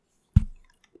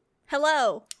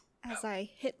Hello. As I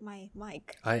hit my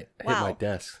mic. I hit my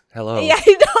desk. Hello. Yeah,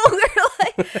 I know. We're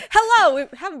like, hello.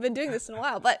 We haven't been doing this in a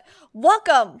while, but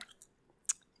welcome.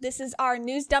 This is our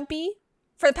news dumpy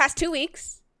for the past 2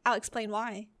 weeks. I'll explain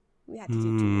why we had to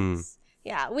do 2 weeks.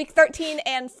 Yeah, week 13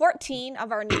 and 14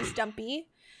 of our news dumpy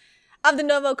of the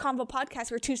NgoVo Convo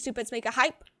podcast where two stupids make a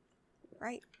hype.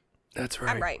 Right? That's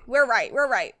right. I'm right. We're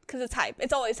right. Because it's hype.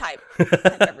 It's always hype.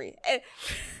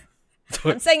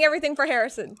 I'm saying everything for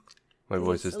Harrison. My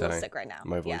voice is dying. Sick right now.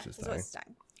 My voice is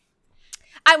dying.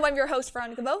 I'm one of your hosts for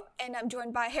NgoVo, and I'm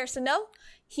joined by Harrison No.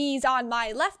 He's on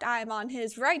my left. I'm on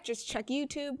his right. Just check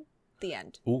YouTube. The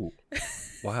end. Ooh.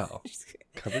 Wow.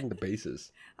 Covering the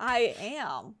bases. I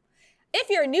am. If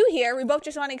you're new here, we both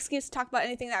just want an excuse to talk about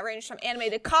anything that ranges from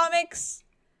animated comics,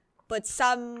 but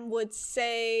some would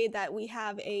say that we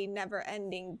have a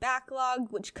never-ending backlog,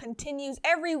 which continues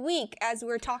every week as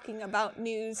we're talking about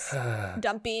news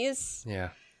dumpies. Yeah.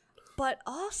 But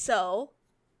also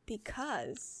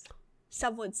because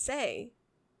some would say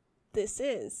this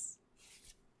is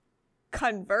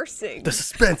conversing. The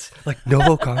suspense, like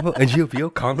NgoVo Convo and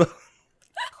NgoVo Convo.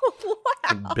 Wow.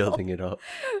 I'm building it up.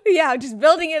 Yeah, just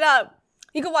building it up.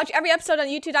 You can watch every episode on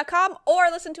youtube.com or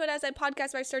listen to it as a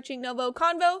podcast by searching NgoVo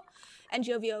Convo and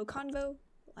NgoVo Convo.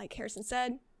 Like Harrison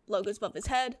said, logos above his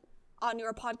head. On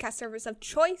your podcast service of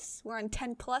choice. We're on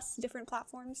 10 plus different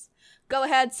platforms. Go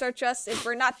ahead, search us. If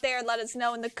we're not there, let us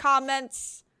know in the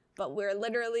comments. But we're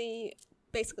literally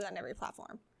basically on every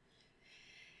platform.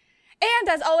 And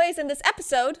as always in this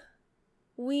episode,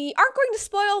 we aren't going to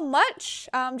spoil much.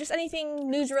 Just anything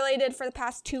news related for the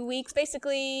past 2 weeks.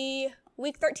 Basically,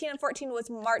 week 13 and 14 was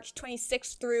March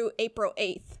 26th through April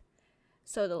 8th.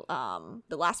 So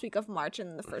the last week of March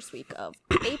and the first week of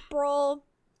April.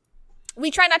 We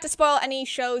try not to spoil any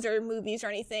shows or movies or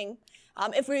anything.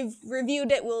 If we've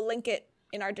reviewed it, we'll link it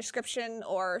in our description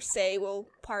or say we'll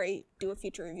probably do a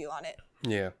future review on it.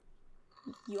 Yeah.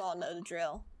 You all know the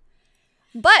drill.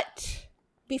 But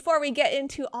before we get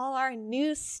into all our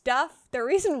new stuff, the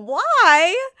reason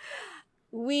why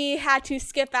we had to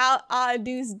skip out on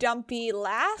News Dumpy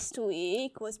last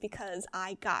week was because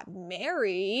I got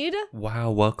married.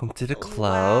 Wow, welcome to the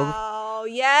club. Wow,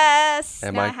 yes.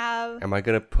 Am I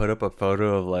gonna put up a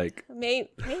photo of like maybe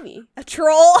a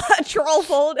troll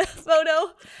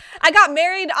photo? I got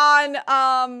married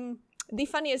on the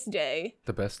funniest day.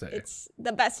 The best day. It's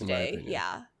the best day.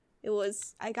 Yeah. It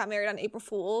was. I got married on April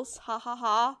Fool's. Ha ha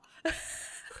ha.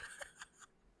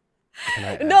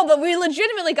 No, but we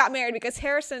legitimately got married because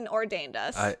Harrison ordained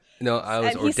us. I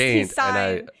was ordained and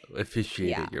I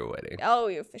officiated your wedding. Oh,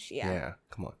 you officiated. Yeah,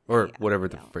 come on. Or whatever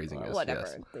the phrasing is. Whatever.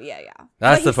 Yes. Yeah.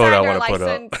 That's the photo I want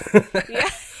to put up. Yeah.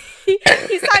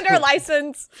 He signed our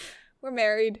license. We're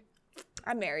married.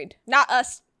 I'm married. Not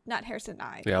us. Not Harrison and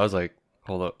I. Yeah, I was like,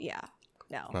 hold up. Yeah.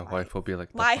 No. My wife will be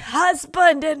like, my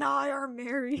husband and I are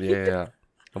married. Yeah.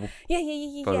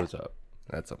 Yeah. Photos up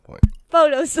at some point.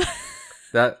 Photos.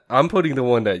 That I'm putting the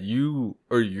one that you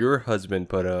or your husband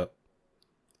put up.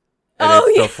 And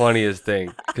it's the funniest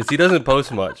thing. Because he doesn't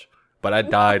post much. But I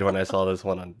died when I saw this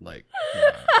one on like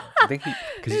I think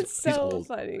he's old.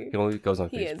 Funny. He only goes on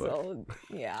Facebook. He is old.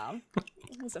 Yeah.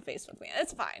 He's a Facebook man.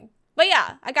 It's fine. But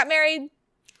yeah, I got married.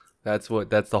 That's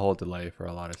the whole delay for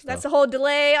a lot of stuff. That's the whole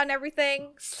delay on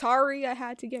everything. Sorry I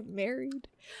had to get married.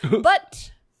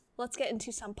 But let's get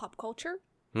into some pop culture.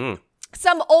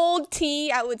 Some old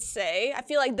tea, I would say. I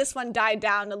feel like this one died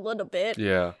down a little bit.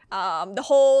 Yeah. The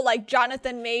whole like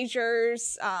Jonathan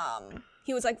Majors,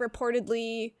 he was like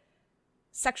reportedly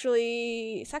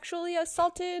sexually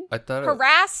assaulted,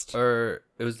 harassed. I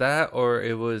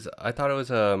thought it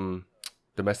was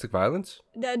domestic violence.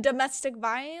 The domestic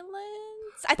violence.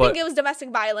 I think it was domestic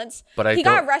violence. But he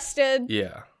got arrested.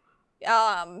 Yeah.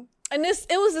 And it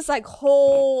was this like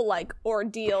whole like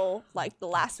ordeal like the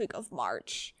last week of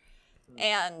March.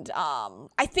 And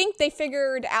I think they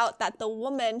figured out that the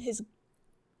woman,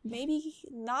 maybe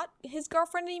not his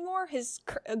girlfriend anymore, his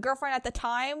girlfriend at the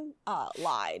time,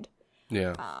 lied.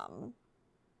 Yeah.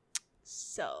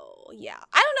 So, yeah.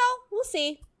 I don't know. We'll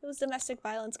see. It was a domestic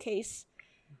violence case.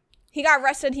 He got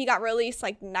arrested. He got released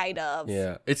like night of.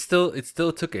 Yeah. It still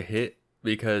took a hit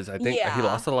because I think he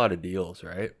lost a lot of deals,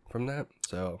 right, from that.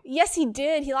 So. Yes, he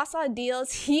did. He lost a lot of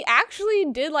deals. He actually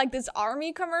did like this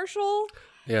army commercial.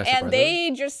 Yeah, and they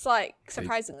just like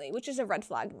surprisingly, which is a red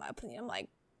flag in my opinion. I'm like,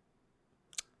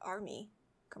 army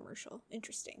commercial,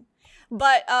 interesting,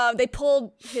 but they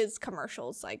pulled his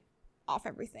commercials like off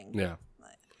everything. Yeah,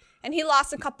 and he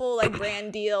lost a couple like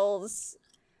brand deals,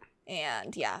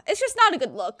 and it's just not a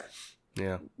good look.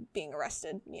 Yeah, being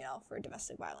arrested, for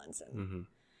domestic violence, and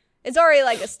it's already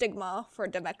like a stigma for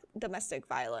domestic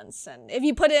violence. And if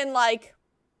you put in like,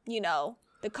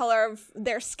 the color of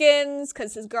their skins,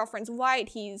 because his girlfriend's white,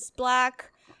 he's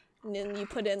black, and then you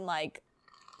put in like,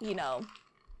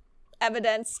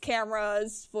 evidence,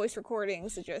 cameras, voice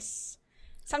recordings,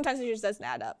 sometimes it just doesn't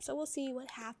add up. So we'll see what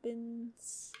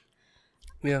happens.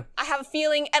 Yeah. I have a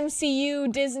feeling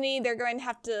MCU, Disney, they're going to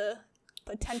have to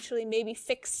potentially maybe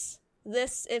fix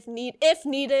this if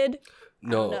needed.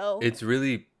 No, it's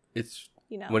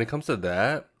when it comes to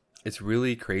that, it's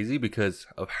really crazy because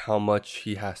of how much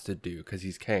he has to do because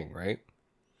he's Kang, right?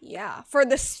 Yeah, for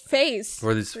this phase.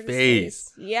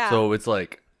 Yeah. So it's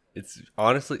like, it's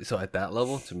honestly, so at that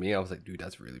level, to me, I was like, dude,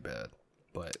 that's really bad.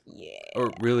 But, yeah.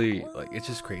 Or really, like, it's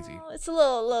just crazy. It's a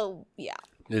little, yeah.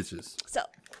 It's just. So,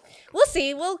 we'll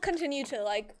see. We'll continue to,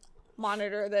 like,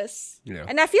 monitor this. Yeah.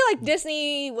 And I feel like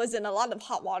Disney was in a lot of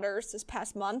hot waters this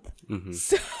past month. Mm-hmm.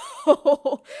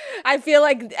 So, I feel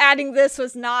like adding this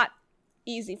was not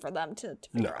easy for them to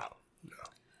figure out.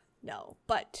 No.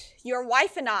 But your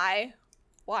wife and I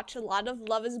watch a lot of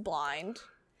Love is Blind.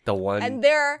 The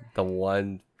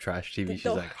one trash TV she's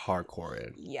like hardcore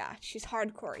in. Yeah, she's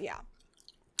hardcore, yeah.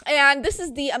 And this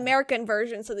is the American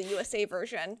version, so the USA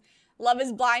version. Love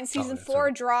is Blind season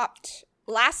 4 dropped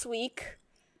last week.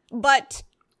 But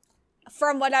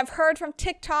from what I've heard from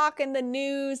TikTok and the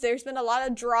news, there's been a lot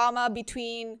of drama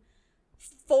between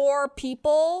 4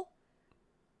 people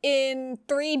in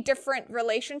 3 different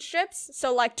relationships.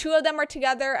 So like 2 of them are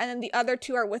together and then the other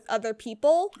 2 are with other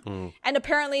people. And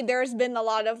apparently there's been a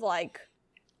lot of like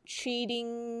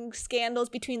cheating scandals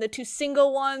between the 2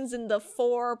 single ones and the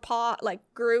 4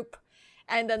 group.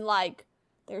 And then like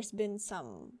there's been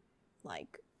some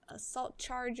like assault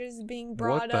charges being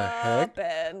brought up.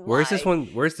 And Where's this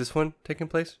one taking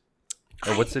place?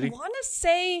 Or what city? I want to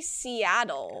say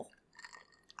Seattle.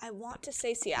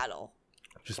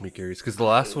 Just me curious, because the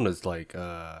last one was like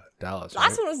Dallas.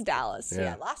 Last one was Dallas.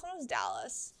 Yeah, last one was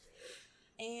Dallas.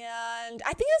 And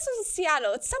I think this was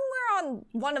Seattle. It's somewhere on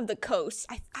one of the coasts.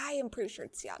 I am pretty sure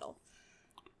it's Seattle.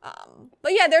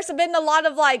 But yeah, there's been a lot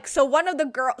of like, so one of the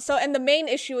girls, and the main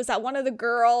issue is that one of the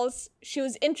girls, she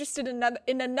was interested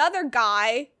in another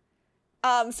guy.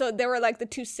 So there were like the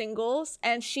 2 singles,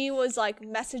 and she was like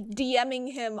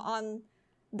DMing him on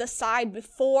the side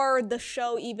before the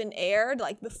show even aired,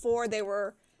 like before they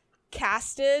were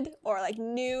casted or like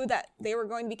knew that they were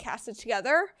going to be casted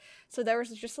together. So there was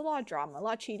just a lot of drama, a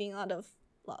lot of cheating, a lot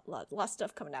of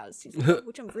stuff coming out of the season,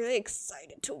 which I'm really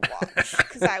excited to watch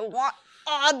because I want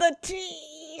all the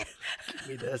tea. Give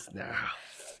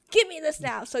me this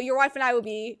now. So your wife and I will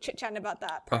be chit-chatting about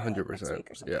that 100%. next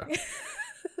week or something. Yeah.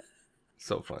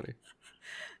 So funny.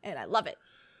 And I love it.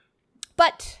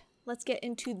 But let's get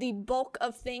into the bulk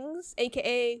of things,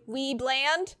 aka We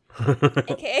Bland,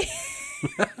 aka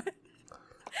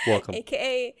welcome,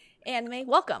 aka anime.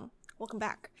 Welcome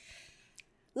back.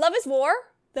 Love is War,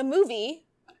 the movie.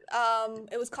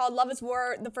 It was called Love is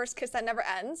War: The First Kiss That Never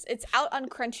Ends. It's out on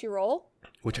Crunchyroll,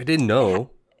 which I didn't know.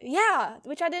 Yeah,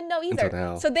 which I didn't know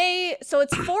either. So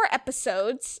it's 4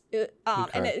 episodes,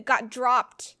 and it got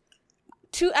dropped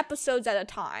 2 episodes at a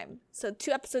time. So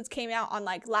 2 episodes came out on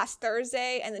like last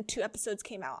Thursday, and then 2 episodes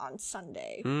came out on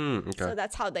Sunday. So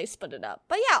that's how they split it up.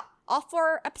 But yeah, all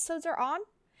 4 episodes are on.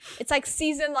 It's like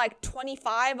season like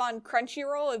 25 on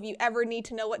Crunchyroll if you ever need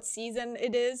to know what season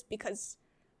it is, because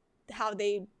how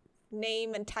they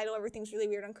name and title everything's really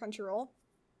weird on Crunchyroll.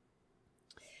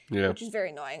 Yeah. Which is very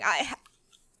annoying. I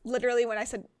literally, when I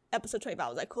said episode 25, I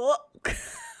was like, cool.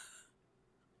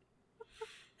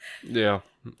 Yeah.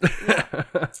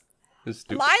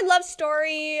 My love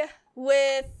story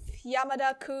with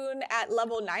Yamada-kun at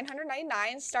level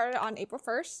 999 started on April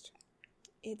 1st.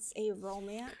 It's a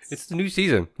romance. It's the new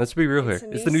season. Let's be real here.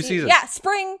 It's the new season. Yeah,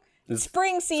 spring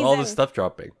season. All the stuff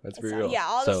dropping. Let's be real. Yeah,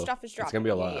 all the stuff is dropping. It's going to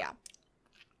be a lot. Yeah.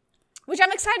 Which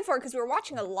I'm excited for because we're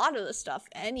watching a lot of the stuff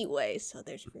anyway. So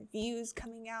there's reviews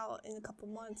coming out in a couple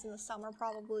months in the summer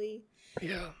probably.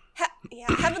 Yeah.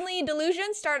 Heavenly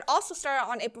Delusion started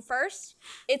on April 1st.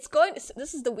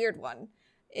 This is the weird one.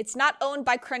 It's not owned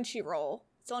by Crunchyroll.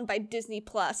 It's owned by Disney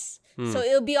Plus. So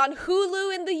it'll be on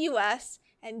Hulu in the US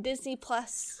and Disney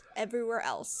Plus everywhere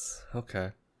else.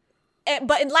 Okay.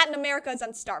 But in Latin America, it's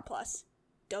on Star Plus.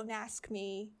 Don't ask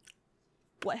me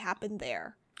what happened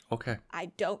there. Okay. I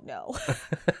don't know.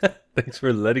 Thanks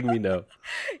for letting me know.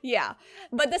 Yeah.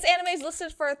 But this anime is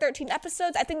listed for 13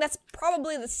 episodes. I think that's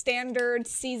probably the standard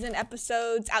season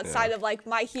episodes outside of like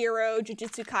My Hero,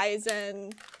 Jujutsu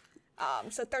Kaisen.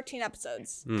 So 13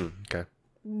 episodes. Okay.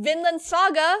 Vinland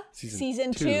Saga,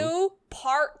 season 2,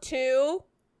 part 2,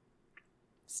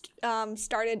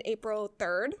 started April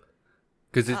 3rd.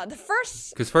 Because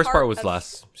the first part was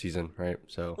last season, right?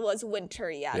 So was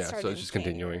winter, yeah. Yeah, so it's just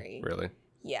continuing, really.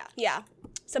 Yeah.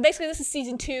 So basically, this is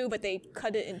season 2, but they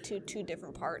cut it into 2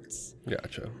 different parts.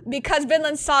 Gotcha. Because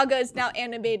Vinland Saga is now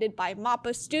animated by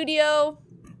Mappa Studio,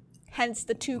 hence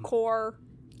the 2-core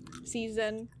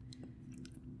season.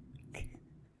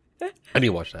 I need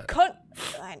to watch that.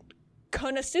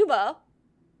 Konosuba,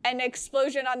 An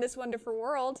Explosion on This Wonderful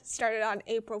World, started on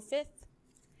April 5th.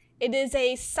 It is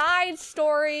a side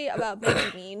story about Baby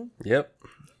Bean. Yep.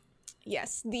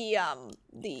 Yes, the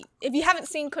if you haven't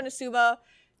seen Konosuba,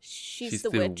 she's the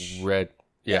witch. The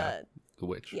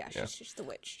witch. Yeah, she's the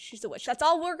witch. She's the witch. That's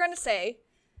all we're gonna say.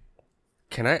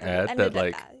 Can I add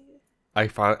that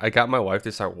I got my wife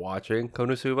to start watching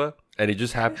Konosuba, and it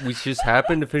just happened. We just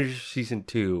happened to finish season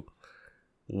 2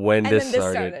 when this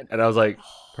started, and I was like,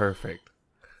 perfect.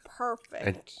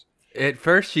 And at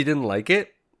first, she didn't like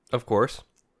it, of course.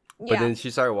 But then she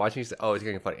started watching. She said, "Oh, it's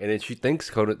getting funny," and then she thinks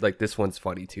this one's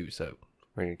funny too. So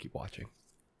we're gonna keep watching.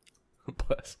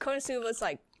 Konosuba was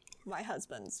like my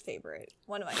husband's favorite,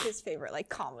 one of his favorite like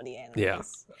comedy animes. Yeah,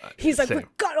 he's like, "We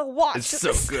gotta watch. It's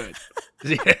this. so good."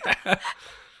 Yeah,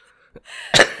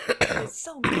 it's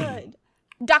so good.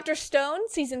 Dr. Stone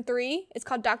season 3. It's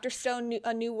called Dr. Stone: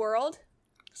 A New World.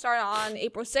 Started on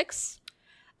April 6th.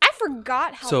 I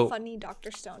forgot how funny Dr.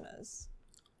 Stone is.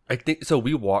 I think so.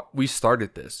 We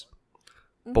started this.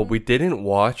 But we didn't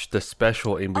watch the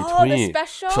special in between. Oh, the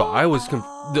special? So I was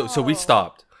so we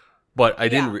stopped. But I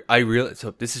didn't I realized, so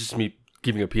this is just me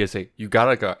giving a PSA. You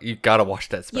gotta watch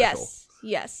that special.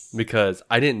 Yes. Because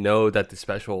I didn't know that the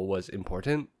special was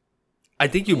important. I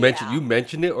think you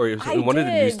mentioned it, or it was in one of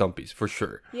the news dumpies for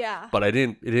sure. Yeah. But it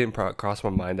didn't cross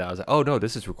my mind that I was like, oh no,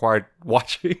 this is required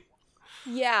watching.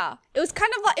 Yeah. It was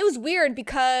kind of like, it was weird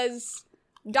because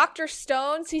Dr.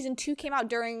 Stone season 2 came out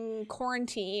during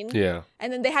quarantine. Yeah.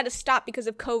 And then they had to stop because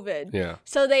of COVID. Yeah.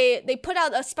 So they put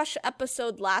out a special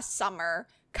episode last summer,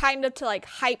 kind of to like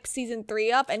hype season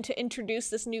 3 up and to introduce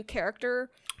this new character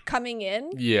coming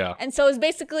in. Yeah. And so it was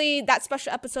basically, that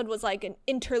special episode was like an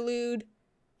interlude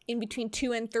in between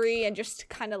 2 and 3, and just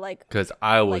kind of like, because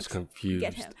I was confused.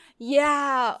 Get him.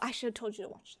 Yeah, I should have told you to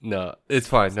watch them. No, it's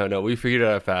fine. No, we figured it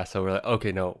out fast. So we're like,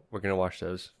 okay, no, we're gonna watch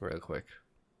those real quick.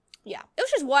 Yeah, it was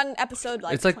just one episode,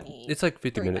 like it's like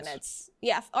 50 minutes.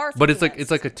 Yeah, or 50 but it's minutes.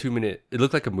 like a 2-minute. It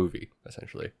looked like a movie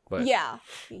essentially. But yeah.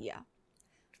 But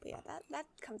yeah, that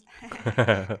comes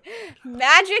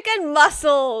Magic and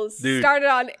Muscles. Dude. Started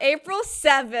on April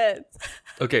 7th.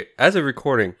 Okay, as a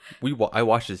recording, I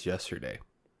watched this yesterday.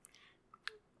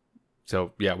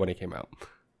 So yeah, when it came out.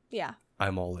 Yeah.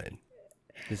 I'm all in.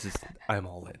 I'm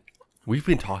all in. We've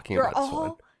been talking about this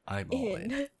one. I'm all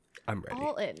in. I'm ready.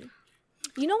 All in.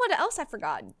 You know what else I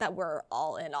forgot that we're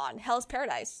all in on? Hell's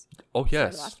Paradise. Oh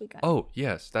yes. Last weekend. Oh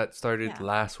yes, that started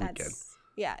last weekend.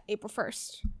 Yeah, April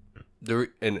 1st.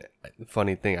 And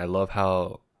funny thing, I love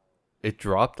how it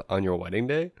dropped on your wedding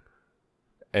day,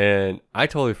 and I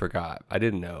totally forgot. I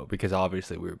didn't know because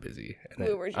obviously we were busy, and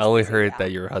I only heard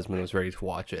that your husband was ready to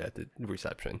watch it at the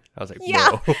reception. I was like,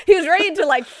 yeah, whoa. He was ready to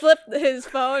like flip his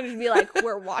phone and be like,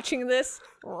 "We're watching this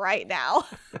right now."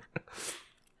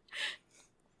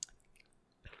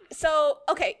 So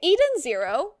okay, Eden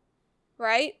Zero,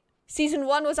 right? Season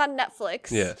 1 was on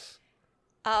Netflix. Yes.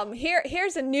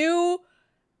 Here's a new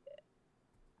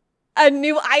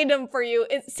item for you.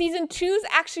 Season 2 is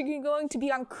actually going to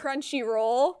be on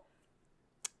Crunchyroll.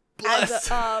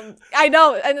 I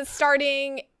know, and it's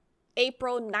starting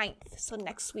April 9th, so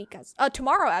next week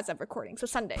tomorrow as of recording, so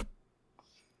Sunday.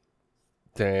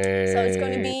 Dang. So it's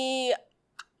going to be,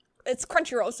 it's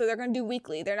Crunchyroll, so they're going to do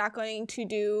weekly. They're not going to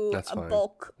do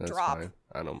bulk drop. Fine.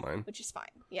 I don't mind. Which is fine.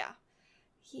 Yeah.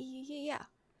 Yeah.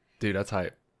 Dude, that's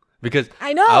hype. Because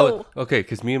I know.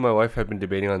 Because me and my wife have been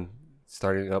debating on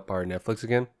starting up our Netflix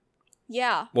again.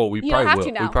 Yeah. Well, we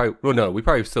probably will. We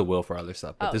probably still will for other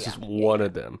stuff, but this is one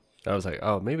of them. I was like,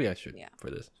 oh, maybe I should for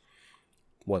this.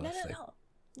 One last thing.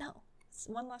 No. It's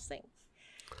one last thing.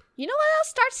 You know what else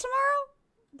starts tomorrow?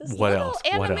 This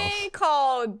anime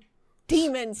called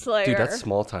Demon Slayer. Dude, that's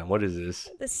small time. What is this?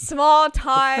 The small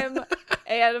time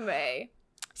anime.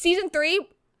 Season 3,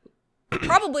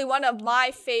 probably one of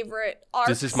my favorite arcs.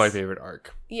 This is my favorite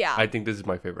arc. Yeah. I think this is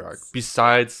my favorite arc.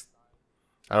 Besides,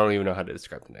 I don't even know how to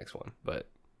describe the next one, but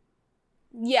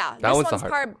yeah, this one's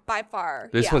by far.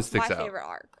 This one sticks out. My favorite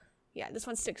arc. Yeah, this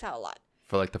one sticks out a lot.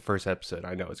 For like the first episode,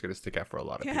 I know it's gonna stick out for a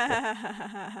lot of people.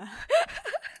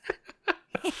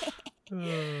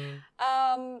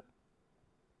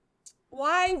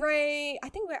 Why Ray? I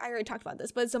think I already talked about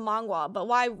this, but it's a manga. But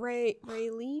why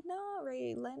Raylina?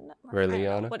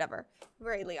 Liana? Whatever.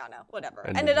 Ray Liana, whatever.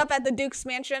 And Ended up at the Duke's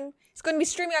mansion. It's going to be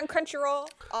streaming on Crunchyroll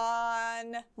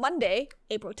on Monday,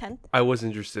 April 10th. I was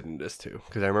interested in this too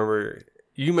because I remember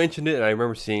you mentioned it and I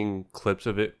remember seeing clips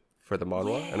of it for the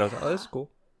manhwa and I was like, oh, that's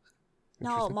cool.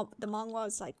 No, the manhwa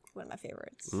is like one of my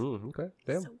favorites. Okay,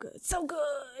 damn. So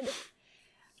good.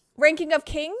 Ranking of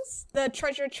Kings, the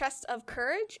treasure chest of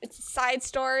courage. It's a side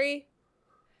story.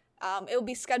 It will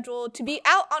be scheduled to be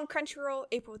out on Crunchyroll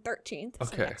April 13th.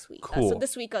 So next week. Cool. So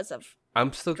this week as of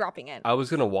I'm still dropping in. I was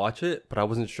gonna watch it, but I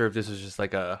wasn't sure if this was just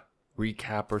like a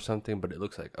recap or something. But it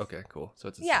looks like okay, cool. So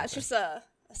it's it's just a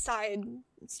side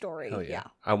story. Hell yeah.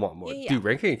 I want more. Yeah. Dude,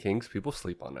 Ranking of Kings, people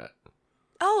sleep on that.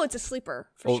 Oh, it's a sleeper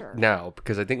for sure. Now,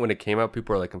 because I think when it came out,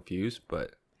 people were like confused,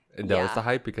 and that was the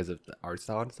hype because of the art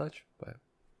style and such.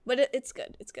 But it's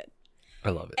good. It's good. I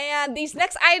love it. And these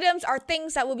next items are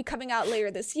things that will be coming out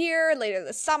later this year, later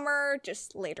this summer,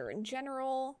 just later in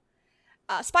general.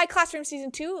 Spy Classroom Season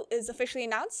 2 is officially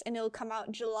announced, and it'll come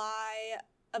out July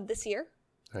of this year.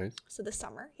 Nice. So this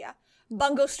summer, yeah.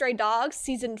 Bungo Stray Dogs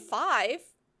Season 5,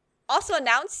 also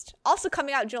announced, also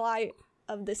coming out July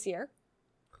of this year.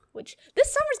 Which,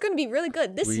 this summer's going to be really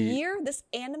good. This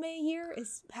anime year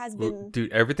has been... Dude,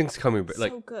 everything's coming, but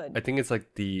so good. I think it's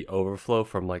like the overflow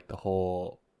from like the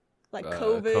whole... Like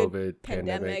COVID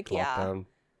pandemic, lockdown.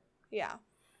 Yeah.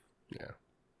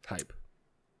 Hype.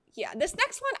 Yeah, this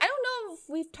next one, I don't know if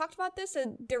we've talked about this,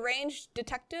 a deranged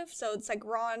detective. So it's like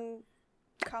Ron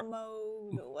Como,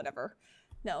 whatever.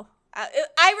 No.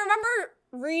 I remember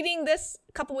reading this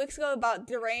a couple weeks ago about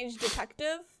deranged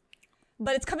detective,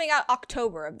 but it's coming out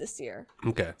October of this year.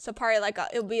 Okay. So probably like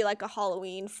it'll be like a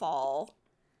Halloween fall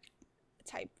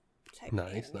type.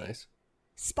 Nice, anime. nice.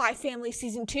 Spy Family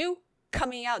Season 2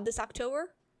 coming out this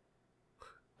October.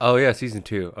 Oh yeah, Season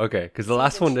 2. Okay, because the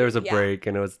last one there was a break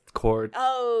and it was Court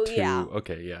 2. Yeah.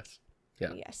 Okay, yes.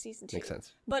 Yeah, Season 2. Makes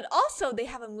sense. But also they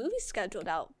have a movie scheduled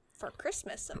out for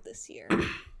Christmas of this year.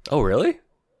 Oh really?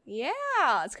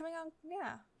 Yeah, it's coming out.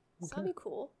 Yeah, so that'll be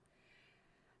cool.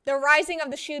 The Rising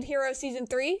of the Shield Hero Season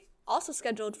 3 also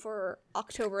scheduled for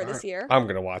October this year. I'm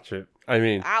gonna watch it. I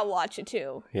mean, I'll watch it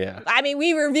too. Yeah. I mean,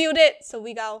 we reviewed it, so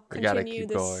we gotta continue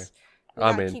this. Going. We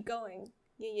gotta keep going.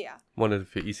 Yeah. One of the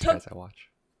few isekais I watch.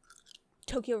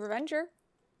 Tokyo Revenger.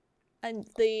 And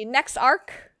the next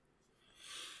arc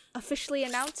officially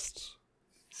announced.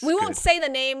 We won't say the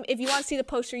name. If you want to see the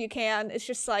poster, you can. It's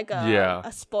just like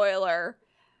a spoiler.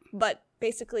 But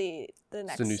basically, the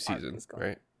next it's a new arc season, is going.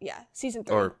 right? Yeah, Season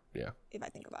 3. Or, yeah. If I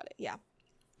think about it, yeah.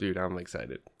 Dude, I'm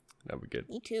excited. That'll be good.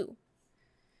 Me too.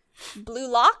 Blue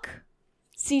Lock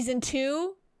Season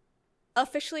 2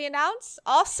 officially announced.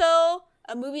 Also,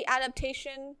 a movie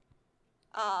adaptation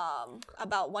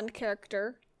about one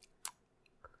character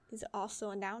is also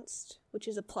announced, which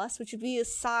is a plus, which would be a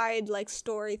side like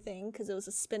story thing because it was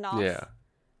a spin-off. Yeah.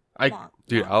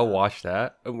 I'll watch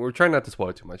that. We're trying not to spoil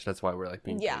it too much. That's why we're like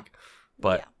being big.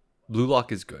 But Blue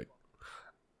Lock is good.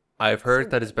 I've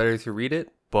heard that it's better to read it,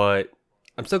 but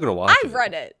I'm still gonna watch it. I've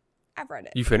read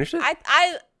it. You finished it?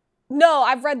 No,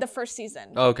 I've read the first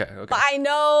season. Oh, okay. But I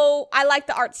know I like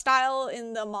the art style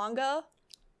in the manga.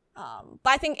 But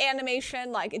I think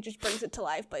animation, like, it just brings it to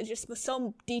life. But it just was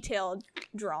so detailed,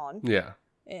 drawn. Yeah.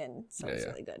 And so it's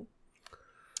really good.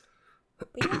 But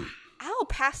yeah, I'll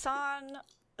pass on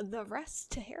the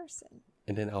rest to Harrison.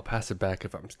 And then I'll pass it back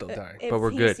if I'm still dying. But we're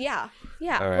good. Yeah,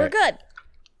 all right. We're good.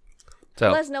 So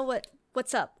let us know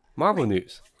what's up. Marvel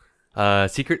news.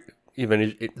 Secret I'm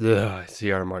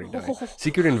already dying.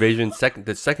 Secret Invasion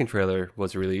the second trailer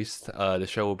was released. The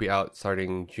show will be out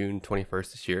starting June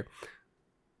 21st this year.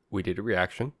 We did a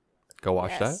reaction. Go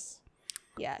watch that.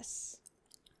 Yes.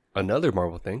 Another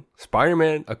Marvel thing.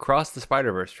 Spider-Man Across the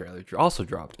Spider-Verse trailer also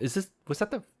dropped. Was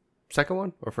that the second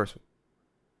one or first one?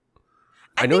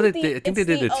 I think they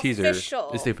did a teaser. It's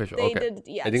the official. I think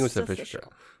it was the official trailer.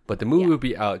 But the movie will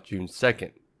be out June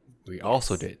 2nd. We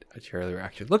also did a trailer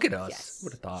reaction. Look at us. Yes.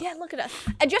 What a thought. Yeah, look at us.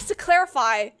 And just to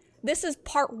clarify, this is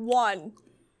part 1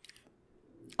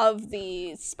 of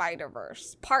the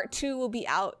Spider-Verse. Part 2 will be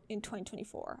out in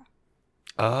 2024.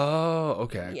 Oh,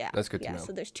 okay. Yeah. That's good to know.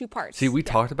 So there's 2 parts. See, we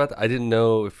talked about that. I didn't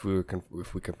know if we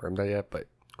confirmed that yet, but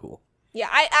cool. Yeah,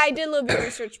 I did a little bit of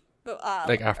research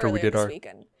like after we did our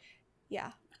weekend.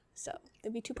 Yeah. So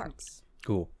there'll be 2 parts.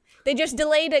 Cool. They just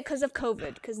delayed it because of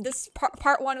COVID. Because this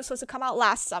part 1 was supposed to come out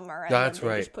last summer. And that's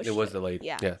right. It was delayed.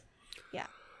 Yeah.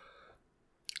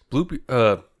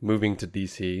 Moving to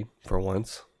DC for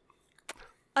once.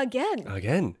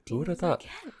 Again. Who would have thought?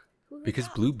 Because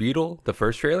Blue Beetle, the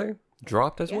first trailer,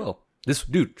 dropped as well.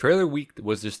 Trailer week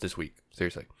was just this week.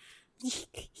 Seriously.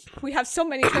 We have so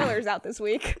many trailers out this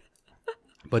week.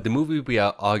 But the movie will be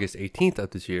out August 18th of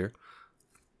this year.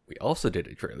 We also did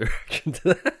a trailer reaction to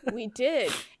that. We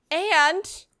did.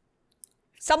 And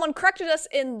someone corrected us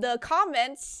in the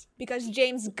comments because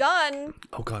James Gunn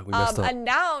We messed up.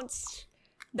 announced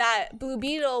that Blue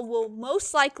Beetle will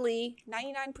most likely,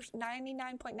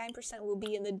 99.9% will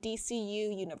be in the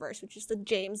DCU universe, which is the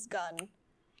James Gunn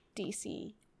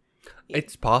DC.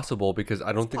 It's possible because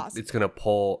I don't think it's going to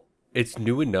pull... It's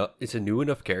new enough. It's a new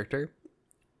enough character.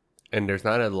 And there's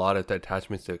not a lot of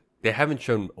attachments to... They haven't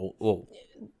shown...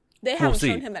 They haven't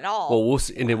shown him at all. Well, we'll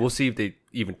see, and then we'll see if they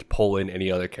even pull in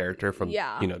any other character from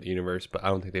the universe, but I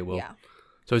don't think they will. Yeah.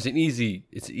 So it's an easy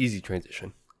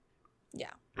transition.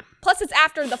 Yeah. Plus, it's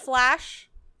after The Flash,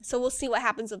 so we'll see what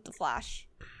happens with The Flash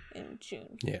in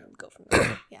June. Yeah. We'll go from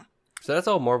there. Yeah. So that's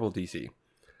all Marvel DC,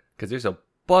 because there's a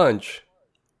bunch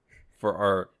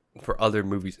for other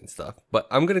movies and stuff. But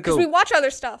I'm gonna go. Because we watch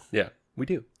other stuff. Yeah, we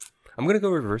do. I'm gonna go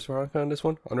reverse rock on this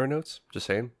one on our notes. Just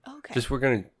saying. Okay. We're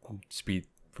gonna speed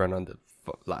run on the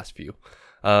last few.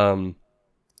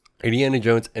 Indiana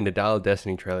Jones and the Dial of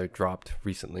Destiny trailer dropped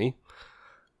recently.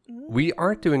 We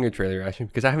aren't doing a trailer reaction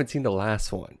because I haven't seen the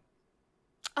last one.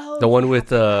 Oh, the one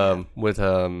with oh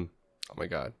my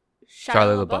god,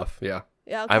 Shia LaBeouf. Yeah,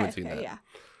 okay, I haven't seen that. Yeah.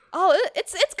 Oh,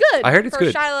 it's good. I heard it's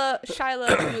good.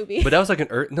 Shia movie. But that was like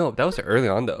that was early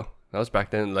on though. That was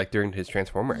back then, like during his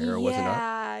Transformer era, was it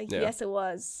not? Yeah, yes, it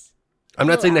was. I'm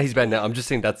not saying that he's bad now. I'm just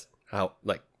saying that's how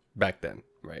back then,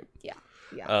 right?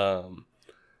 Yeah.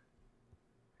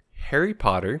 Harry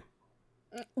Potter.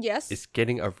 Yes. Is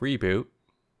getting a reboot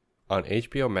on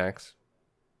HBO Max.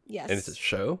 Yes. And it's a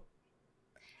show.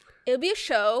 It'll be a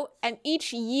show, and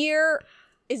each year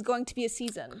is going to be a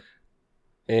season.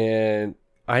 And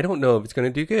I don't know if it's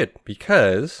going to do good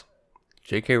because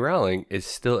J.K. Rowling is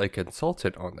still a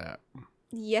consultant on that.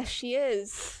 Yes, she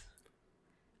is.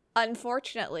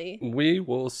 Unfortunately. We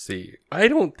will see. I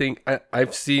don't think...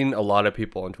 I've seen a lot of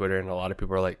people on Twitter, and a lot of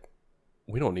people are like,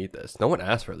 we don't need this. No one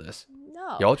asked for this.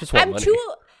 No. Y'all just want money.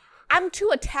 I'm too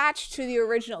attached to the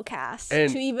original cast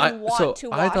to even want to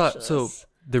watch this. So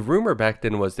the rumor back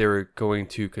then was they were going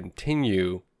to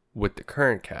continue with the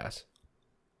current cast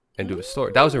and do a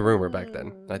story. That was a rumor back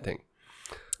then, I think.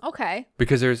 Okay.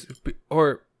 Because I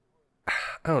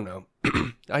don't know.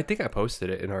 I think I posted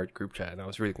it in our group chat and I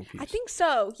was really confused. I think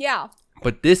so, yeah.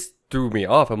 But this threw me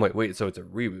off. I'm like, wait, so it's a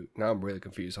reboot. Now I'm really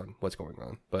confused on what's going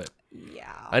on. But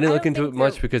yeah, I didn't look into it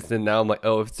much because then now I'm like,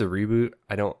 oh, if it's a reboot,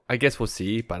 I guess we'll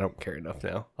see, but I don't care enough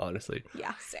now, honestly.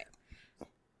 Yeah, same.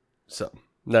 So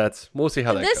we'll see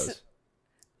how that goes.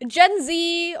 Gen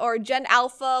Z or Gen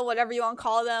Alpha, whatever you want to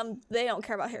call them, they don't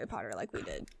care about Harry Potter like we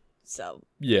did. So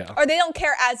yeah, or they don't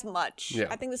care as much. Yeah.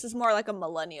 I think this is more like a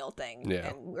millennial thing. Yeah,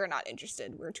 and we're not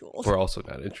interested. We're too old. We're also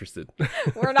not interested.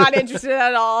 We're not interested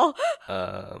at all.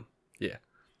 Yeah.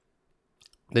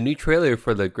 The new trailer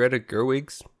for the Greta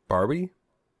Gerwig's Barbie.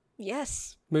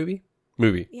 Yes. Movie.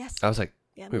 Yes. I was like,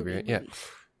 yeah, movie, right? movie.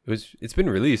 Yeah. It's been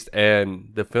released, and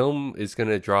the film is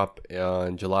gonna drop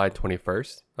on July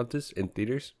 21st in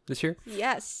theaters this year.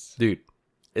 Yes. Dude,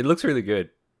 it looks really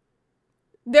good.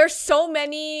 There's so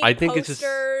many posters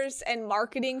it's and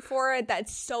marketing for it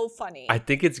that's so funny. I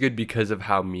think it's good because of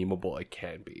how memeable it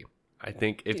can be. I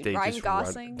think if they Ryan just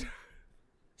Gosling,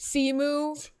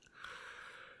 Simu.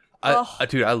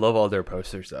 Dude, I love all their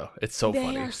posters though. It's so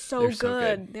funny. They are so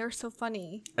good. They're so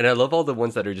funny. And I love all the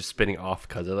ones that are just spinning off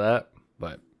because of that.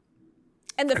 But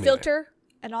the filter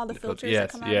and all the filters that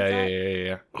come out of that.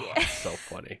 Yeah. Oh, it's so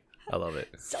funny. I love it.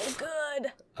 So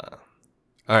good.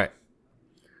 All right.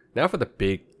 Now for the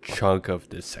big chunk of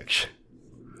this section.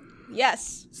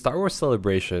 Yes. Star Wars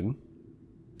Celebration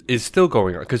is still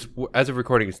going on because as of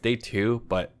recording, it's day 2,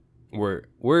 but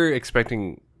we're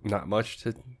expecting not much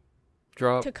to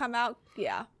drop to come out.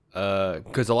 Yeah.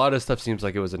 Because a lot of stuff seems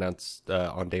like it was announced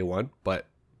on day 1, but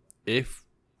if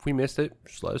we missed it,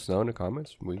 just let us know in the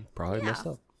comments. We probably messed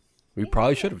up. We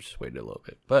probably should have just waited a little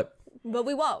bit, but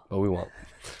we won't. All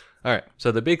right.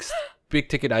 So the big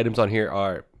ticket items on here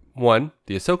are 1,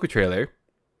 the Ahsoka trailer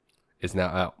is now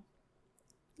out.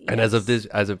 Yes. And as of the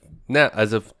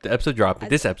episode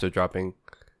dropping,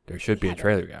 there should be a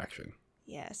trailer reaction.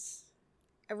 Yes.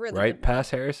 I really right, Pass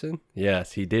Harrison?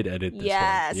 Yes, he did edit this one.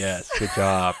 Yes, good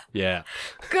job. Yeah.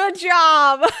 Good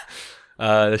job.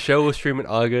 The show will stream in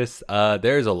August.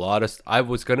 There's a lot of I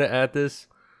was gonna add this.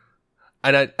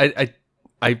 And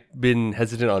I've been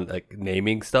hesitant on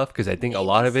naming stuff because I think a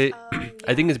lot of it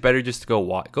I think it's better just to go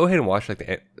ahead and watch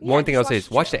one thing I'll say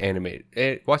is watch the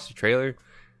animated, watch the trailer,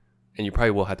 and you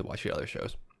probably will have to watch the other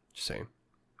shows. Just saying.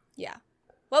 Yeah.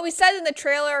 What we said in the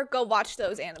trailer, go watch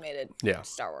those animated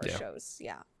Star Wars shows.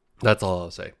 Yeah. That's all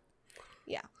I'll say.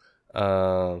 Yeah.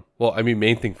 Well, I mean,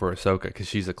 main thing for Ahsoka because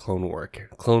she's a Clone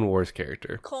Wars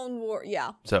character. Clone War,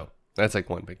 yeah. So that's like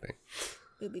one big thing.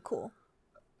 It'd be cool.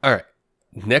 All right.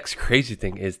 Next crazy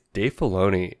thing is Dave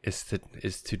Filoni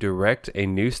is to direct a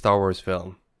new Star Wars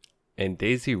film, and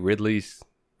Daisy Ridley's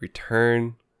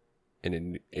return in a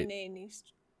new.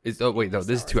 Oh wait, no,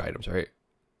 this is 2 items, right?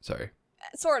 Sorry.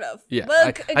 Sort of. Yeah,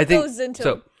 but I think, goes into.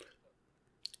 So,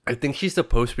 I think she's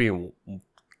supposed to be in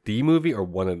the movie or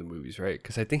one of the movies, right?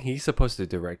 Because I think he's supposed to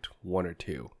direct one or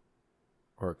two,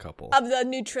 or a couple of the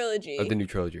new trilogy.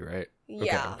 Right?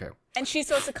 Yeah. Okay. And she's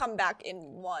supposed to come back in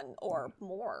one or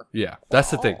more. Yeah, that's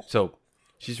the thing. So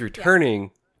she's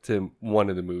returning to one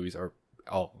of the movies, or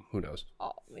who knows?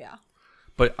 Oh, yeah.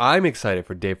 But I'm excited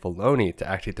for Dave Filoni to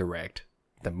actually direct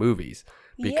the movies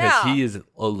because he is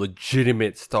a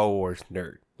legitimate Star Wars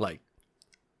nerd. Like,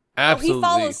 absolutely. He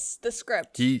follows the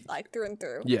script like through and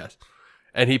through. Yes.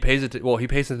 And he pays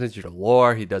attention to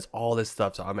lore. He does all this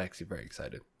stuff. So I'm actually very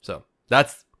excited. So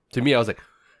that's, to me, I was like,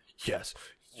 yes.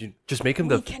 Just make him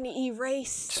the Kevin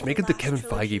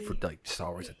Feige for like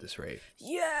Star Wars at this rate.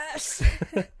 Yes.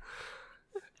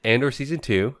 Andor season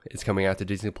 2 is coming out to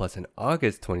Disney Plus in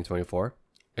August 2024.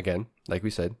 Again, like we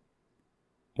said,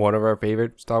 one of our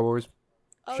favorite Star Wars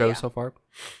shows so far.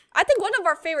 I think one of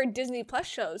our favorite Disney Plus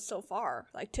shows so far,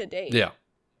 like to date. Yeah.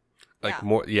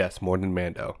 More than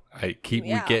Mando.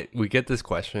 We get this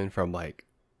question from like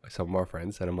some of our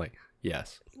friends, and I'm like,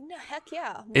 yes. No, heck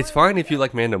yeah. It's fine if you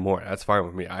like Mando more. That's fine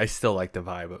with me. I still like the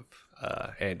vibe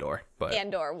of Andor, but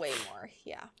Andor way more.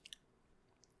 Yeah.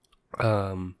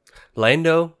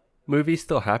 Lando movie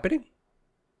still happening?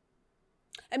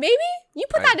 And maybe you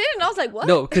put that in, and I was like, what?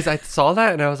 No, because I saw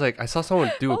that, and I was like, I saw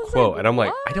someone do a quote, and I'm like,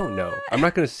 what? I don't know. I'm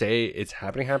not gonna say it's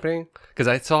happening, because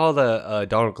I saw the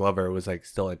Donald Glover was like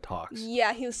still in talks.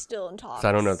 Yeah, he was still in talks. So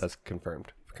I don't know if that's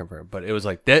confirmed, but it was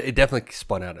like it definitely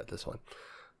spun out at this one.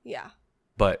 Yeah.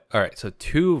 But all right, so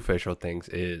 2 official things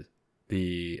is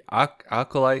the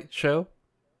Acolyte show.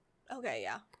 Okay,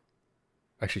 yeah.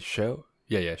 Actually, show.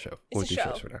 Yeah, show. It's a show.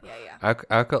 Shows for now.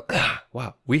 Yeah.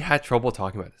 Wow, we had trouble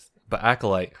talking about this. But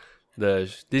Acolyte,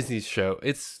 the Disney show,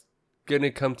 it's going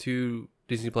to come to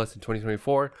Disney Plus in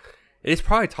 2024. It's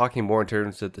probably talking more in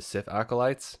terms of the Sith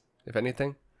Acolytes, if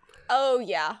anything. Oh,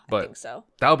 yeah. I think so.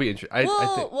 That'll be interesting.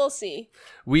 We'll see.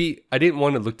 I didn't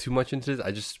want to look too much into this.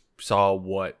 I just saw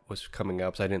what was coming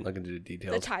up, so I didn't look into the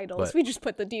details. The titles. We just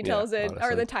put the details in, honestly.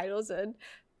 or the titles in.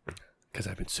 Because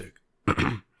I've been sick.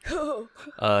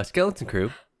 Skeleton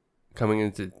Crew,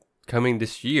 coming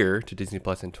this year to Disney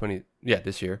Plus in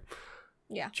this year.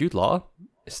 Yeah. Jude Law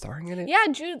is starring in it? Yeah,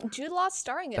 Jude Law's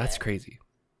starring in it. That's crazy.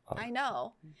 I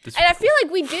know. And I feel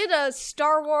like we did a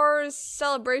Star Wars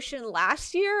celebration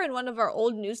last year in one of our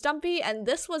old news Dumpy, and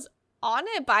this was on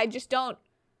it, but I just don't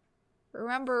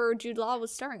remember Jude Law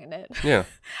was starring in it. Yeah.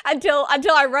 until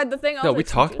I read the thing. We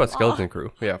talked about Skeleton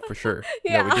Crew. Yeah, for sure.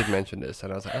 Yeah. We did mention this,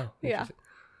 and I was like, oh, yeah.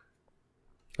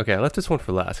 Okay, I left this one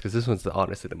for last because this one's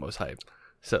honestly the most hype.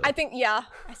 So I think, I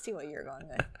see what you're going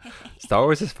with. Star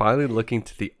Wars is finally looking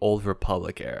to the Old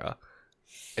Republic era,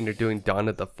 and they're doing Dawn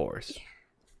of the Force.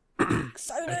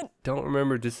 Excited. I don't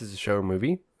remember if this is a show or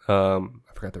movie. I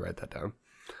forgot to write that down.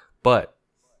 But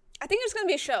I think it's going to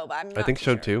be a show, but I'm not I think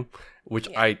so sure. too, which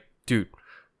dude,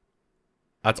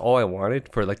 that's all I wanted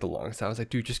for like the longest time. I was like,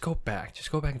 dude, just go back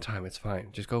in time. It's fine.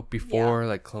 Just go before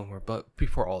like Clone Wars, but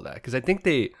before all that. Because I think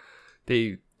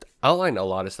they outlined a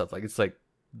lot of stuff. Like it's like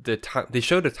the time they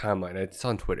showed a timeline. It's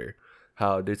on Twitter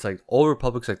how it's like Old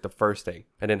Republic's like the first thing,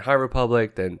 and then High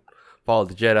Republic, then Fall of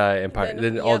the Jedi, Empire,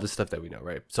 then all the stuff that we know,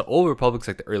 right? So Old Republic's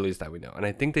like the earliest that we know, and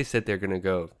I think they said they're gonna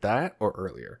go that or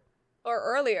earlier.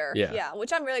 Yeah,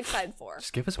 which I'm really excited for.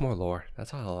 Just give us more lore.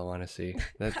 That's all I want to see.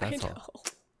 That's I know. all.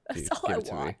 That's Dude, all I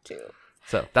want to.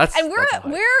 So that's and we're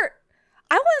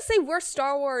I want to say we're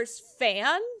Star Wars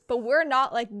fan, but we're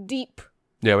not like deep.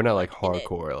 Yeah, we're not like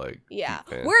hardcore, like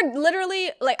we're literally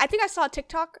like I think I saw a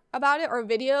TikTok about it or a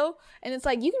video, and it's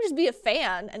like you can just be a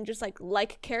fan and just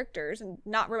like characters and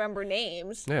not remember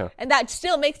names. Yeah, and that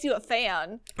still makes you a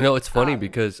fan. No, it's funny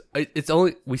because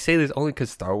we say this only because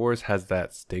Star Wars has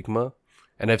that stigma,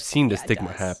 and I've seen the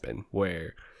stigma happen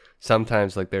where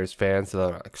sometimes like there's fans that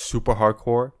are like super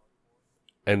hardcore,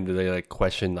 and they like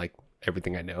question like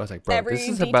everything I know. It's like, bro, this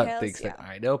is about things that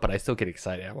I know, but I still get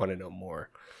excited. I want to know more.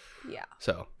 Yeah.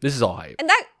 So this is all hype. And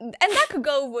that could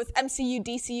go with MCU,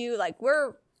 DCU. Like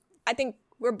I think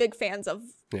we're big fans of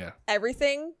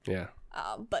everything. Yeah.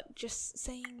 But just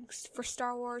saying for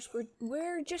Star Wars,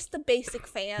 we're just the basic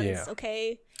fans,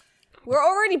 okay? We're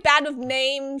already bad with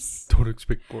names. Don't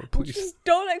expect more, please. Just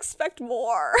don't expect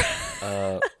more.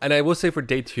 And I will say for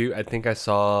day 2, I think I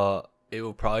saw it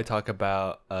will probably talk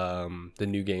about the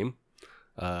new game.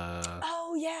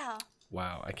 Oh yeah.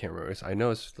 Wow, I can't remember. I know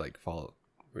it's like Fallen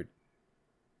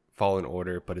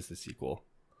Order, but it's the sequel.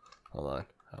 Hold on.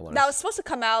 That was supposed to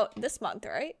come out this month,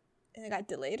 right? And it got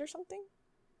delayed or something.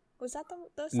 Was that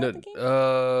the game?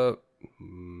 Or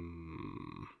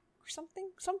something.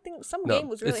 Some game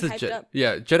was really hyped up.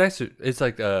 Yeah, Jedi. It's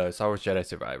like Star Wars Jedi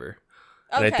Survivor,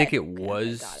 and I think it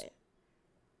was. Got it.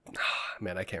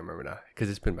 Man, I can't remember now because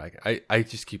it's been back. I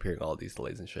just keep hearing all these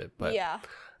delays and shit. But yeah.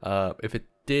 If it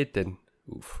did, then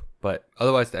oof. But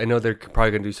otherwise, I know they're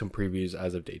probably gonna do some previews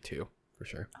as of day 2 for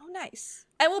sure. Oh, nice.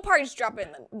 And we'll probably just drop it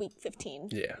in the week 15.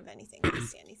 Yeah. If anything, if we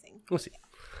see anything. We'll see.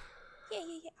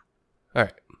 Yeah. All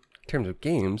right. In terms of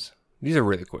games, these are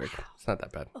really quick. It's not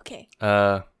that bad. Okay.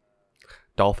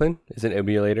 Dolphin is an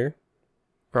emulator,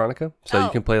 Veronica, so you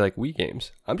can play like Wii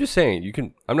games. I'm just saying you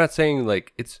can. I'm not saying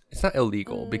like it's not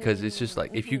illegal because it's just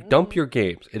like if you dump your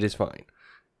games, it is fine.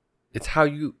 It's how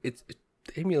you the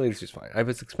emulator is just fine. I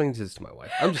was explaining this to my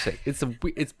wife. I'm just saying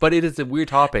but it is a weird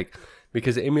topic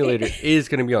because the emulator is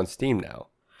going to be on Steam now.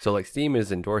 So like Steam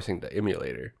is endorsing the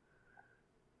emulator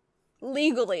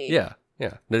legally. Yeah.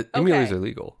 The emulators are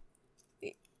legal.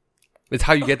 It's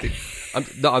how you get the.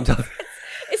 I'm telling.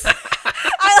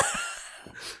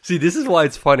 See, this is why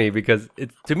it's funny because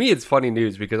to me it's funny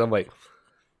news because I'm like,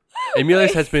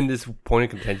 emulators has been this point of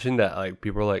contention that like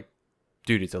people are like,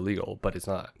 dude, it's illegal, but it's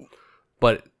not.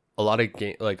 But a lot of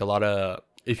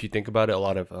if you think about it, a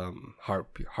lot of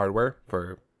hardware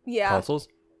for consoles,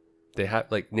 they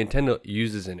have like Nintendo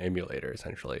uses an emulator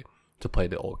essentially to play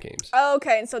the old games. Oh,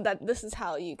 okay, and so this is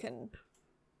how you can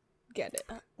get it.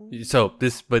 So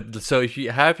if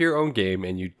you have your own game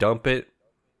and you dump it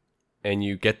and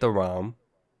you get the ROM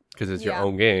because it's your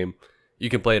own game, you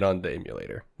can play it on the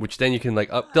emulator, which then you can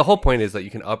like up. The whole point is that you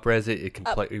can up-res it. It can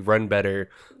run better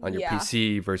on your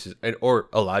PC versus or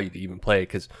allow you to even play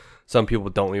because some people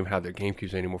don't even have their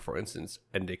GameCubes anymore, for instance,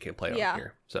 and they can play it on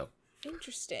here. So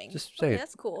interesting. Just say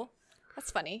that's cool.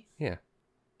 That's funny. Yeah,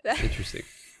 interesting.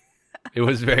 It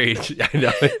was very. I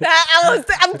know.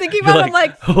 I'm thinking about it. I'm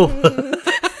like.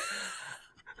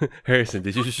 Harrison,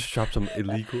 did you just drop some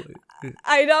illegal?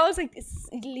 I know. I was like, is this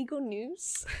illegal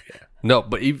news? Yeah. No,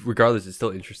 but regardless, it's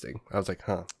still interesting. I was like,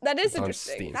 huh. That is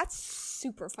interesting. That's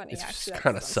super funny. It's just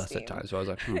kind of sus at times. So I was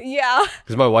like, yeah.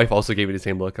 Because my wife also gave me the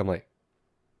same look. I'm like,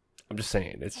 I'm just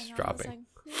saying, it's dropping.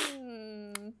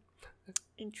 Like,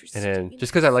 interesting. And then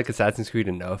just because I like Assassin's Creed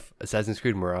enough, Assassin's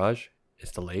Creed Mirage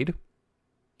is delayed.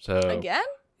 So again?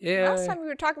 Yeah. Last time we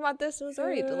were talking about this, it was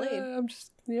already delayed. It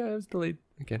was delayed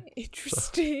again.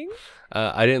 Interesting.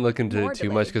 So, I didn't look into it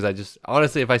too much because I just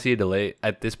honestly, if I see a delay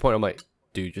at this point, I'm like,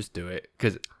 dude, just do it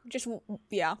because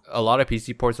a lot of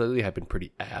PC ports lately have been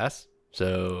pretty ass.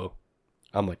 So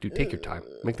I'm like, dude, take your time,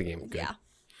 make the game good. Yeah.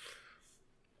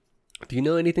 Do you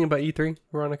know anything about E3,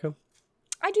 Veronica?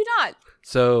 I do not.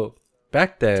 So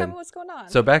back then, tell me what's going on.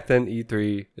 So back then,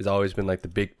 E3 has always been like the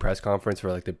big press conference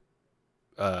for like the.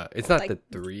 It's not like, the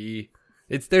 3.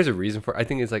 There's a reason for. I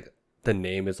think it's like the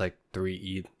name is like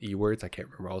 3 E words. I can't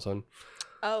remember all of them.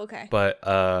 Oh, okay. But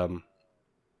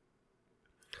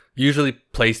usually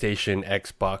PlayStation,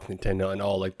 Xbox, Nintendo, and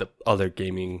all like the other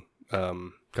gaming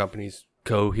companies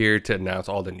go here to announce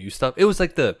all the new stuff. It was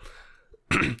like it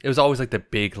was always like the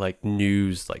big like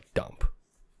news like dump.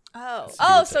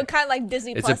 So kind of like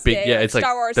Disney it's Plus a big Day, it's like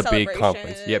Star Wars the Celebration. big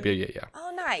conference. Yep.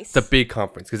 Oh, nice. It's a big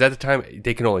conference because at the time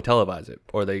they can only televise it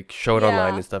or they show it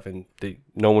online and stuff, and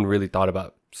no one really thought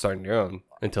about starting their own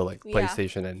until like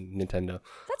PlayStation and Nintendo.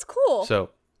 That's cool.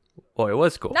 So, well, it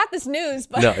was cool. Not this news,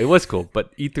 but no, it was cool.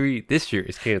 But E3 this year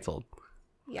is canceled.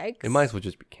 Yikes! It might as well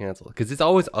just be canceled because it's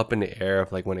always up in the air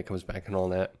of like when it comes back and all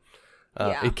that.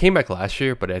 It came back last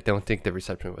year, but I don't think the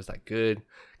reception was that good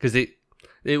because it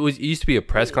used to be a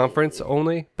press conference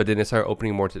only, but then it started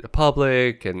opening more to the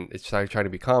public, and it started trying to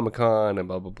be Comic-Con and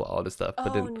blah blah blah all this stuff.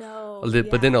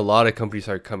 But then a lot of companies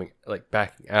started coming like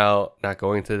backing out, not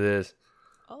going to this.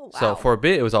 Oh wow! So for a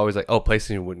bit, it was always like, oh,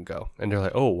 PlayStation wouldn't go, and they're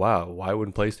like, oh wow, why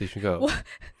wouldn't PlayStation go?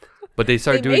 But they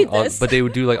started but they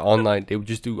would do like online. They would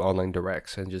just do online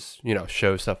directs and just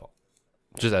show stuff,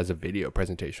 just as a video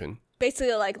presentation.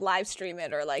 Basically, like live stream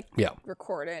it or like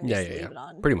record it and just leave it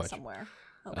on pretty much somewhere.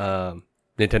 Okay.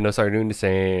 Nintendo started doing the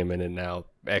same, and then now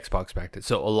Xbox backed it.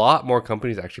 So a lot more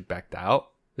companies actually backed out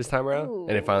this time around, and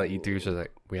then finally E3 was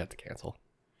like, we have to cancel.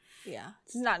 Yeah,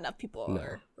 there's not enough people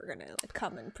we're gonna like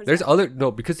come and present. There's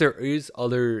because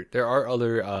there are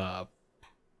other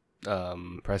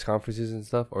press conferences and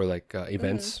stuff or like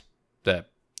events that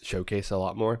showcase a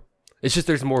lot more. It's just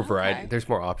there's more variety. There's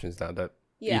more options now that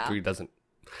E3 doesn't.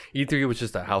 E3 was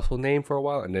just a household name for a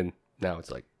while, and then now it's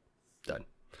like done.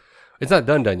 It's not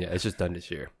done yet. It's just done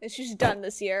this year. It's just done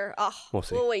this year. Oh, We'll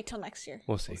see. We'll wait till next year.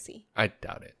 We'll see. I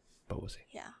doubt it, but we'll see.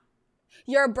 Yeah.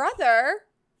 Your brother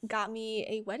got me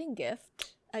a wedding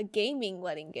gift. A gaming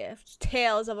wedding gift.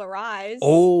 Tales of Arise.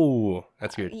 Oh,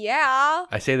 that's good. Yeah.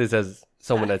 I say this as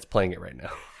someone that's playing it right now.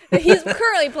 He's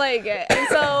currently playing it. And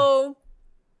so,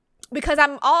 because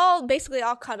I'm basically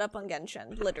all caught up on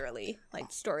Genshin, literally. Like,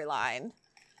 storyline.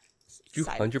 You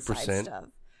 100%? Stuff.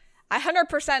 I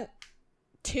 100%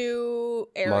 2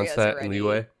 areas Mondstadt already. and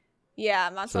Leeway? Yeah,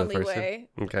 Mondstadt and Leeway.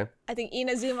 Okay. I think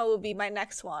Inazuma will be my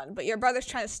next one. But your brother's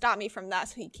trying to stop me from that,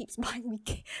 so he keeps buying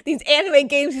me these anime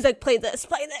games. He's like, play this.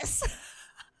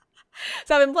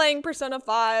 So I've been playing Persona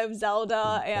 5,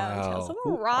 Zelda, and Tales of Arise.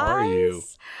 Who are you?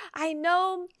 I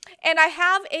know. And I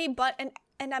have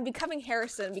and I'm becoming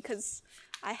Harrison because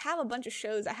I have a bunch of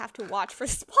shows I have to watch for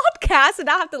this podcast, and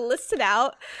I have to list it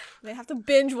out, and I have to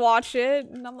binge watch it.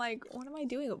 And I'm like, what am I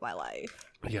doing with my life?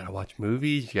 You gotta watch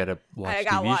movies. You gotta watch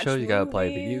TV shows. You gotta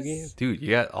play video games. Dude,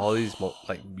 you got all these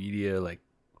media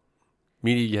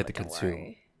you have to consume.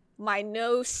 Worry. My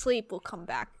no sleep will come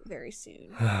back very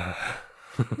soon.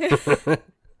 Bruh.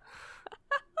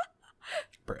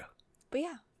 But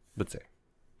yeah. But say.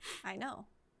 I know.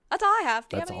 That's all I have.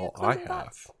 That's all I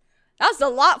have. That's a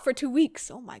lot for 2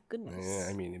 weeks. Oh my goodness. Yeah,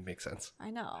 I mean, it makes sense.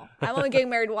 I know. I'm only getting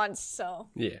married once, so.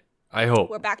 Yeah, I hope.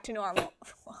 We're back to normal.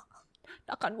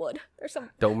 Knock on wood.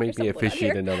 Don't make me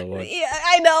officiate another one. Yeah,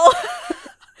 I know.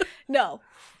 No.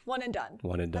 One and done.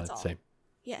 One and done. Same.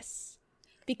 Yes.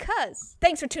 Because,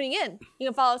 thanks for tuning in. You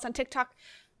can follow us on TikTok,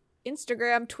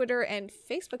 Instagram, Twitter, and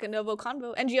Facebook at NgoVo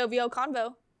Convo. NgoVo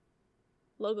Convo.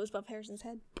 Logos above Harrison's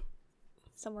head.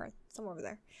 Somewhere over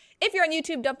there. If you're on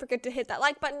YouTube, don't forget to hit that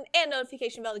like button and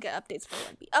notification bell to get updates for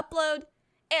when we upload.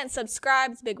 And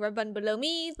subscribe. The big red button below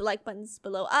me. The like button's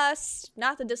below us.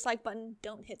 Not the dislike button.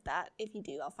 Don't hit that. If you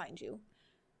do, I'll find you.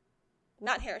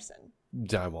 Not Harrison.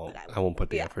 I won't. I won't put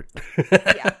the effort.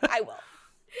 Yeah, I will.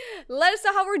 Let us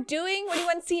know how we're doing. What do you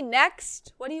want to see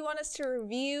next? What do you want us to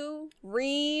review,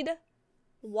 read,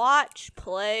 watch,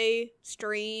 play,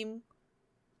 stream?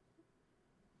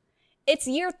 It's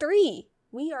year 3.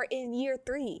 We are in year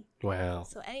 3. Wow.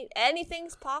 So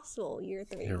anything's possible, year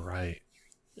 3. You're right.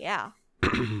 Yeah.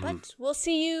 But we'll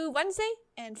see you Wednesday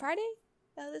and Friday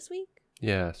this week.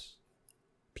 Yes.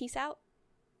 Peace out.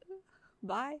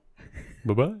 Bye.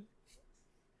 Bye-bye.